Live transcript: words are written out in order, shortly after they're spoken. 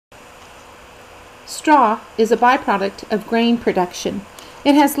Straw is a byproduct of grain production.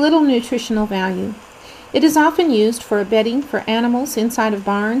 It has little nutritional value. It is often used for bedding for animals inside of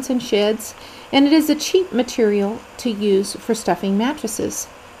barns and sheds, and it is a cheap material to use for stuffing mattresses.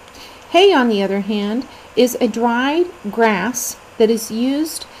 Hay, on the other hand, is a dried grass that is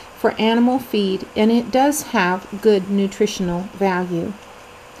used for animal feed, and it does have good nutritional value.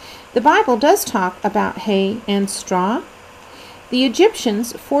 The Bible does talk about hay and straw. The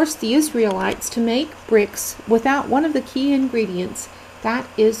Egyptians forced the Israelites to make bricks without one of the key ingredients, that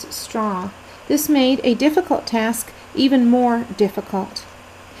is straw. This made a difficult task even more difficult.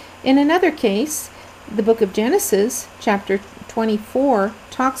 In another case, the book of Genesis, chapter 24,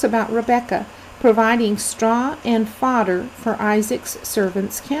 talks about Rebekah providing straw and fodder for Isaac's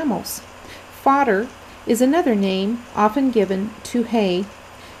servants' camels. Fodder is another name often given to hay.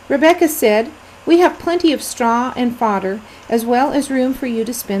 Rebekah said, "We have plenty of straw and fodder, as well as room for you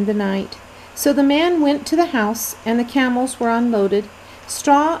to spend the night." So the man went to the house, and the camels were unloaded.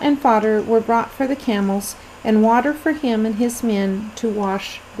 Straw and fodder were brought for the camels, and water for him and his men to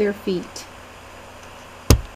wash their feet.